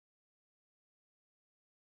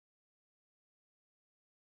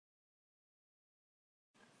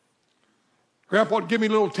Grandpa would give me a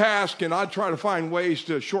little task, and I'd try to find ways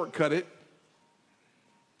to shortcut it.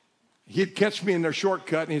 He'd catch me in their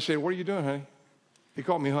shortcut, and he'd say, "What are you doing, honey?" He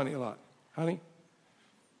called me honey a lot. "Honey?"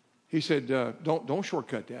 He said, don't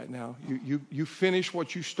shortcut that now. You finish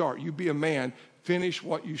what you start. You be a man. Finish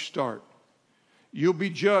what you start. You'll be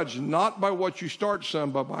judged not by what you start,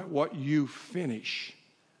 son, but by what you finish.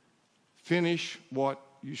 Finish what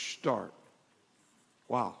you start.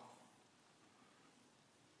 Wow.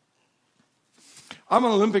 I'm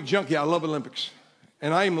an Olympic junkie. I love Olympics.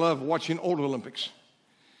 And I even love watching old Olympics.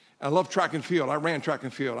 I love track and field. I ran track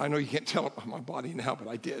and field. I know you can't tell it by my body now, but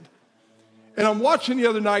I did. And I'm watching the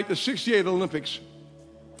other night the 68 Olympics,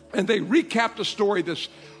 and they recapped a story that's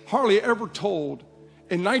hardly ever told.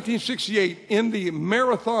 In 1968, in the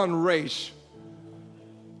marathon race,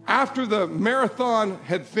 after the marathon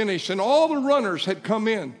had finished and all the runners had come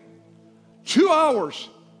in, 2 hours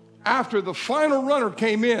after the final runner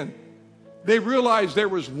came in, they realized there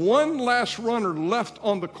was one last runner left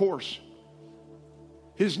on the course.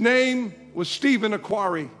 His name was Stephen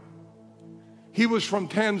Akhwari. He was from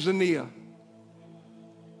Tanzania.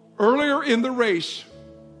 Earlier in the race,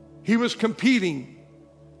 he was competing,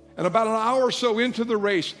 and about an hour or so into the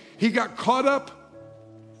race, he got caught up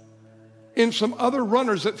in some other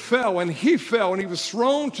runners that fell, and he fell, and he was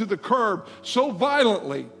thrown to the curb so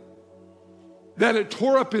violently that it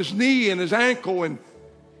tore up his knee and his ankle, and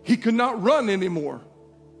he could not run anymore.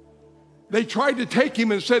 They tried to take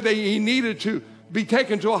him and said that he needed to be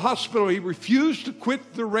taken to a hospital. He refused to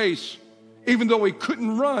quit the race, even though he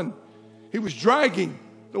couldn't run. He was dragging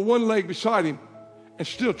the one leg beside him and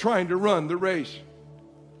still trying to run the race.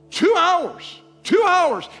 2 hours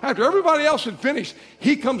after everybody else had finished,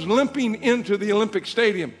 he comes limping into the Olympic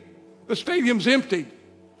Stadium. The stadium's empty. There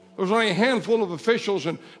was only a handful of officials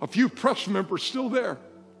and a few press members still there.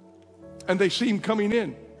 And they see him coming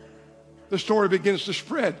in. The story begins to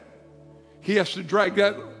spread. He has to drag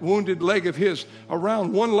that wounded leg of his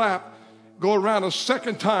around one lap, go around a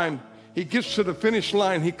second time. He gets to the finish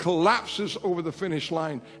line. He collapses over the finish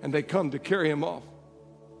line, and they come to carry him off.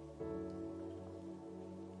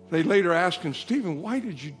 They later asked him, "Stephen, why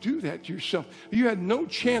did you do that to yourself? You had no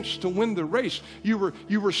chance to win the race. You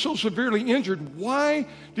were so severely injured. Why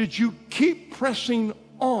did you keep pressing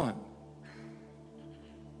on?"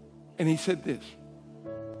 And he said this: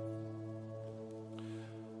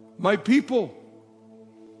 "My people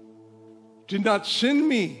did not send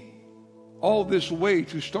me all this way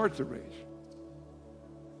to start the race.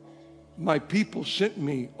 My people sent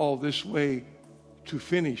me all this way to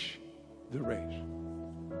finish the race."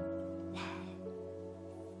 Wow.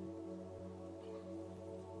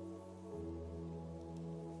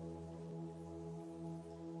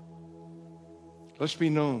 Let's be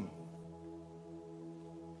known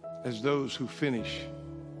as those who finish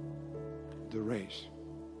the race.